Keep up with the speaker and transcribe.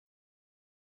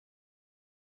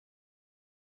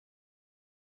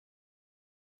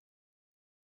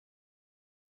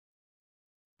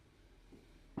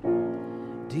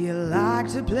Do you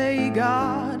like to play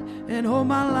God and hold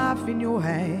my life in your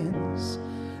hands?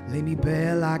 Lay me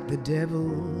bare like the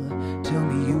devil, tell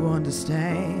me you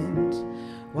understand.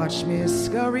 Watch me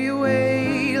scurry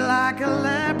away like a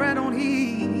lab rat on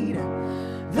heat.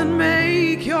 Then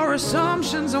make your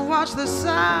assumptions and watch the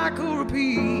cycle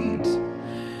repeat.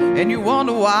 And you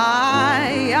wonder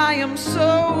why I am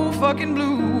so fucking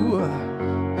blue.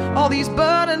 All these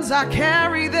burdens I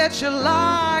carry that you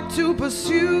like to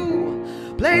pursue.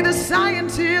 Play the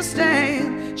scientist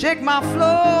and check my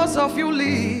flaws off your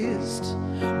list.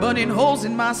 Burning holes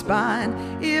in my spine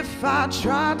if I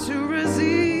try to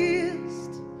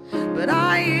resist. But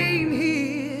I ain't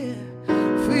here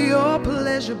for your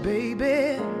pleasure,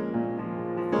 baby.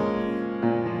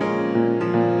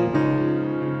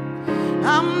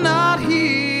 I'm not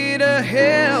here to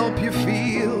help you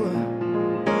feel.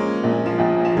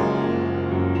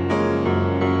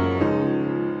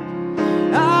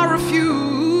 I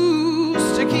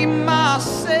refuse to keep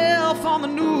myself on the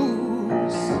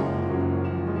news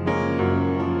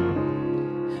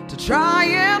to try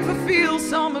and fulfill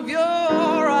some of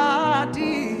your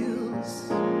ideals.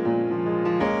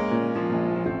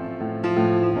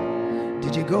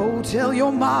 Did you go tell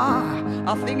your ma?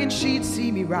 I'm thinking she'd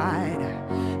see me right.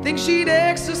 Think she'd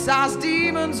exorcise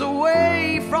demons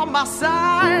away from my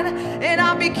side, and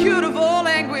I'd be cured of all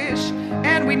anguish,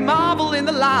 and we'd marvel in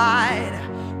the light.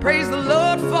 Praise the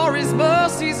Lord for his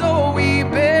mercies, oh, we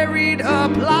buried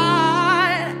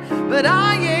applied. But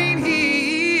I ain't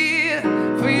here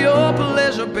for your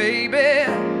pleasure, baby.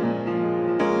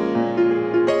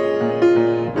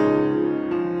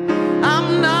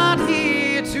 I'm not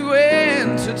here to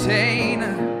entertain.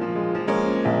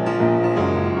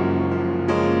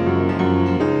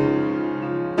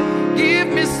 Give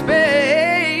me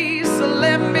space,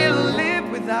 let me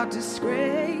live without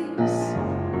disgrace.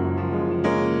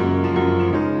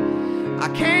 I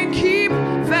can't keep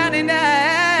fanning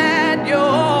at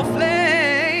your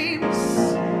flames.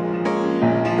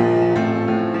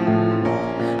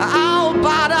 I'll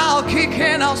bite, I'll kick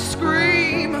and I'll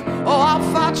scream. Oh, I'll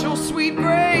fight your sweet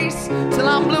grace till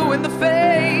I'm blue in the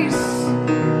face.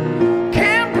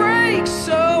 Can't break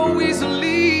so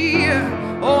easily.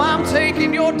 Oh, I'm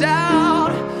taking your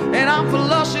doubt and I'm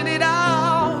flushing it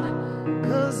out.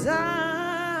 'Cause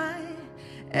I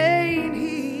ain't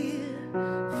here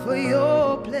for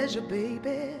your pleasure,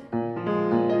 baby.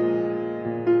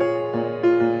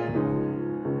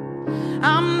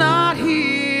 I'm not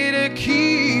here to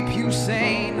keep you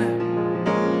sane.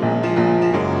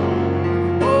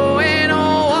 Oh, and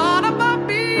oh, what about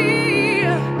me?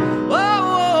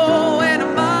 Oh,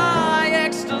 and my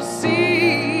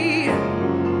ecstasy.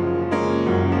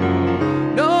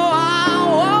 No, I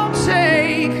won't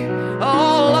take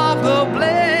all of the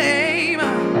blame.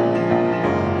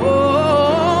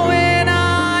 Oh, and I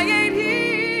ain't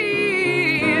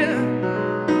here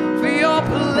for your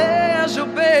pleasure,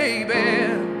 baby.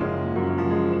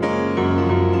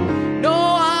 No,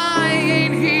 I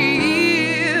ain't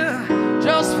here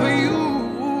just for you.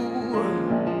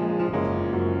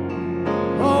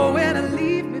 Oh, and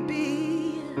leave me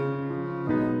be.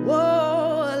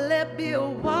 Whoa, let me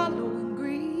wallow in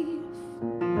grief.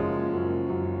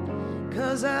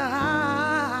 'Cause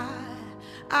I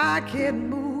can't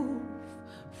move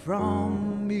from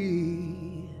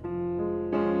me.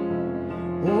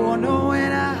 Oh no,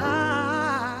 and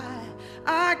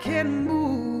I can't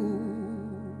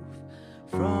move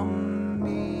from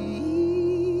me.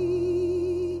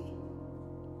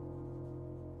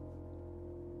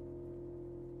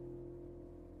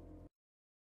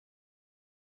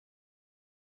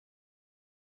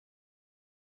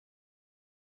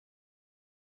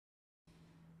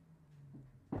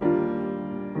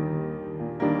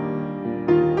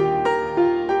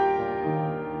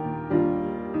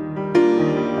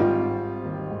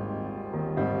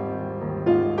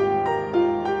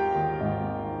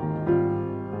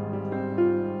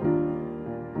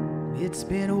 It's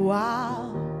been a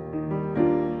while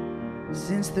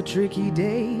since the tricky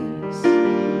days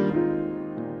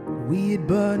we had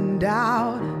burned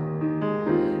out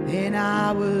and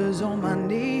I was on my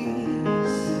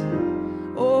knees.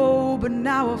 Oh, but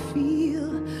now I feel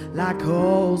like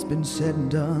all's been said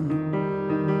and done,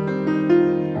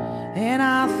 and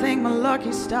I thank my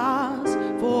lucky stars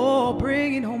for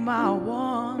bringing home my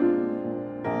one.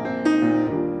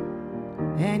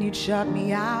 And you'd shut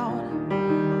me out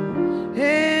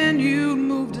and you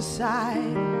moved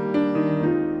aside,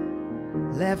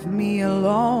 left me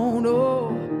alone,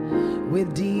 oh,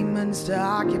 with demons to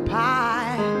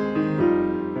occupy.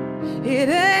 It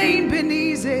ain't been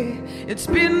easy, it's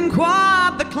been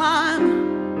quite the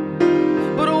climb,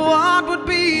 But what would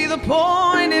be the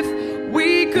point if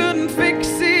we couldn't fix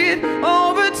it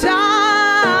over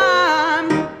time?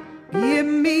 Give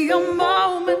me a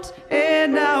moment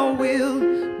and I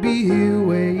will be here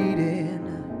waiting,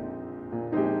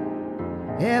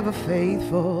 ever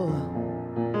faithful.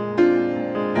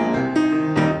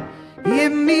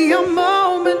 Give me a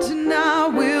moment and I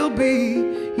will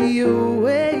be here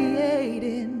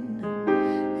waiting,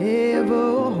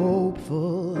 ever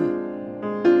hopeful.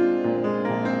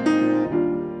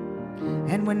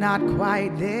 And we're not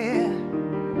quite there.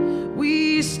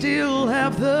 We still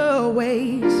have the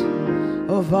weight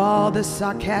of all the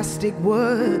sarcastic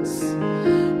words,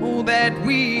 oh, that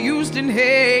we used in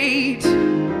hate.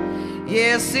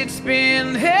 Yes, it's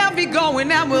been heavy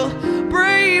going, and we'll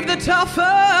brave the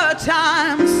tougher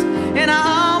times. And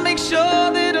I'll make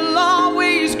sure that I'll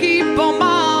always keep all my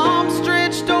arms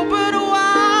stretched open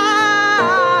wide.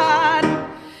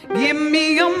 Give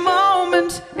me a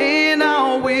moment and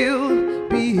I will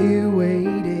be here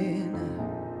waiting,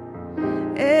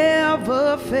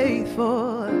 ever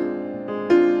faithful.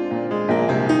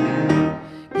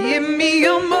 Give me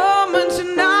a moment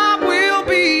and I will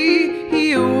be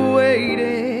here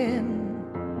waiting,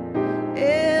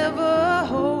 ever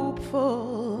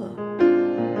hopeful.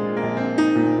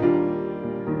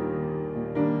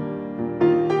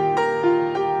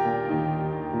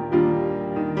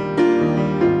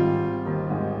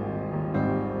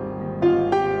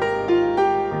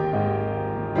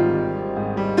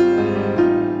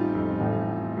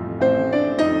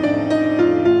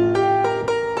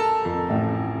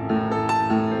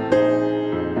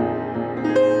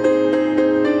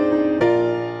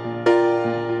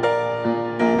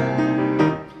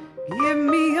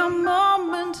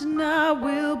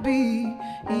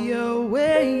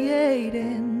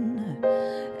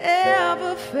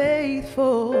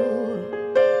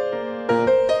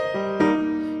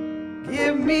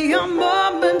 Give me a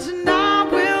moment and I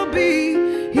will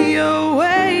be here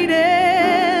waiting,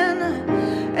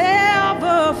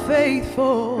 ever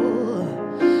faithful.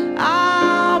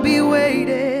 I'll be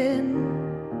waiting,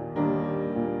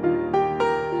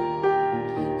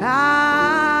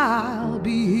 I'll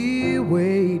be here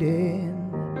waiting,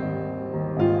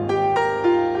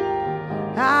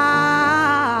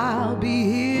 I'll be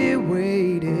here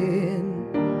waiting.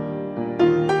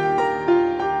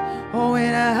 Oh,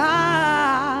 and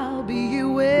I'll be here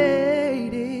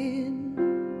waiting,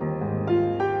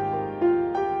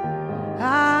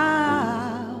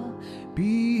 I'll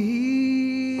be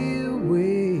here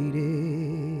waiting.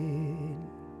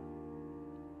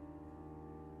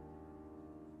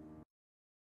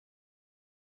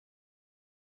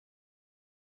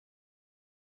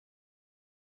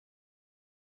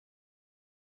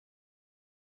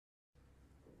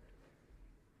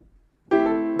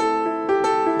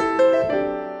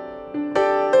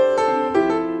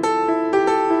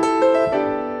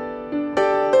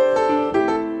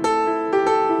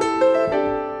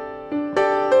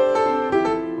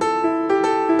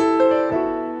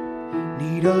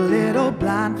 Need a little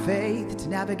blind faith to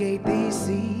navigate these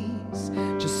seas,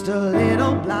 just a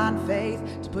little blind faith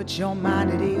to put your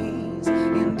mind at ease.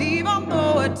 And even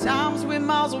though at times we're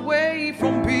miles away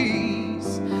from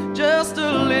peace, just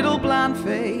a little blind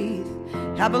faith,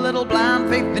 have a little blind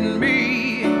faith in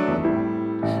me.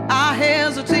 I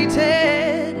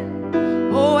hesitated,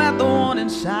 oh, at the warning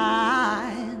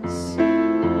signs,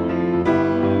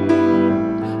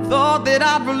 thought that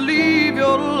I'd relieve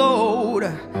your load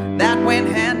that went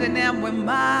hand in hand with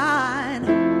mine,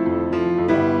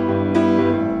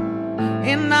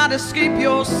 and I'd escape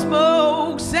your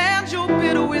smokes and your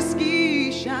bitter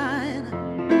whiskey shine.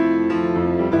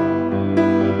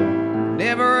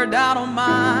 Never a doubt on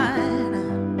mine,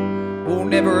 oh,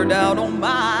 never a doubt on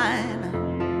mine.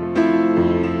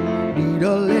 Need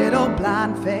a little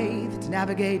blind faith to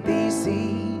navigate these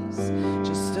seas,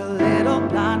 just a little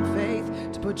blind faith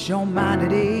to put your mind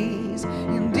at ease.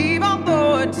 And even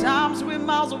though at times we're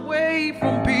miles away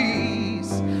from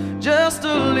peace, just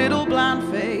a little blind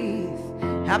faith,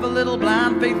 have a little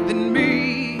blind faith in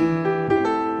me.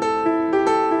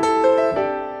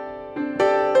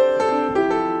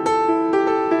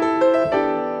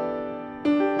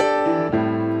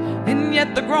 And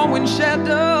yet the growing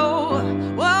shadow,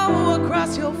 whoa,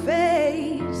 across your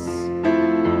face,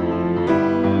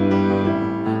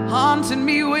 haunting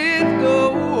me with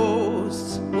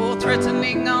ghosts, or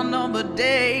threatening unnumbered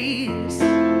days.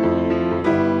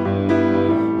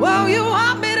 Well, you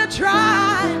want me to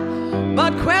try,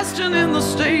 but questioning the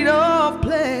state of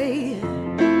play.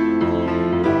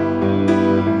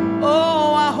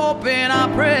 Oh, I hope and I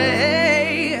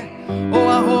pray, oh,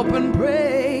 I hope and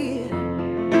pray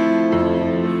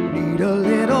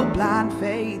blind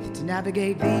faith to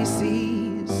navigate these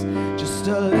seas. Just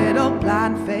a little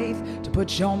blind faith to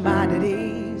put your mind at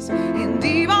ease. And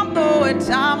even though at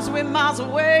times we're miles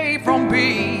away from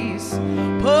peace,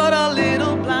 put a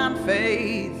little blind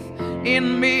faith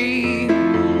in me.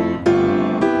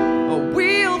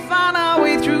 We'll find our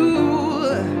way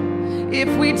through if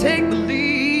we take the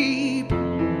leap.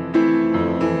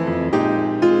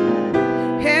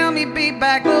 Help me beat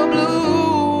back the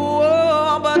blue,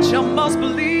 oh, but you must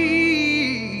believe.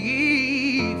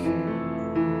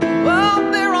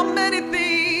 Well, there are many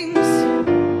things,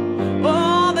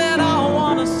 oh, that I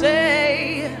want to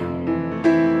say.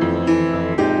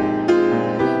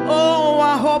 Oh,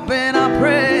 I hope and I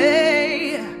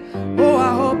pray. Oh,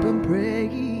 I hope and pray.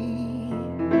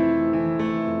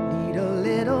 Need a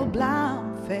little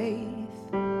blind faith.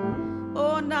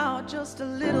 Oh, now just a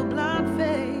little blind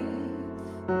faith.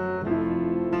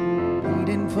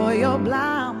 Pleading for your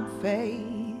blind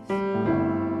faith.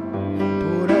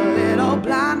 Put a little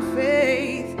blind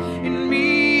faith in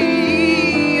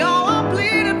me. Oh, I'm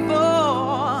pleading for,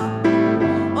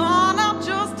 oh, not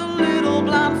just a little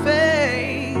blind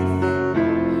faith.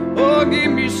 Oh,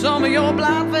 give me some of your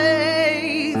blind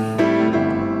faith.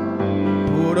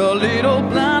 Put a little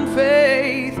blind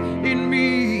faith in me.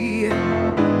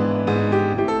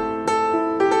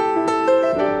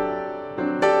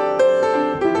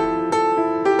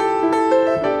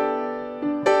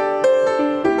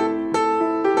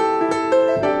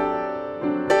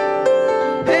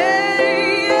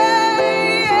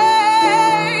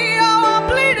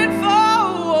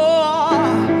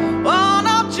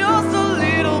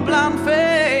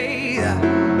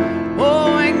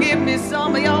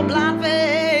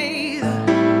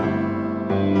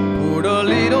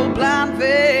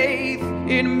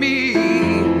 In me,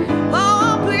 oh,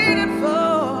 I'm pleading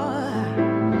for,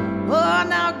 oh,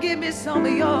 now give me some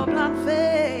of your blind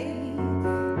faith.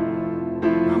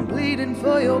 I'm pleading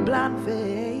for your blind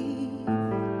faith.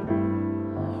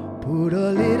 Put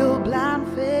a little blind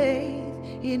faith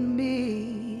in me.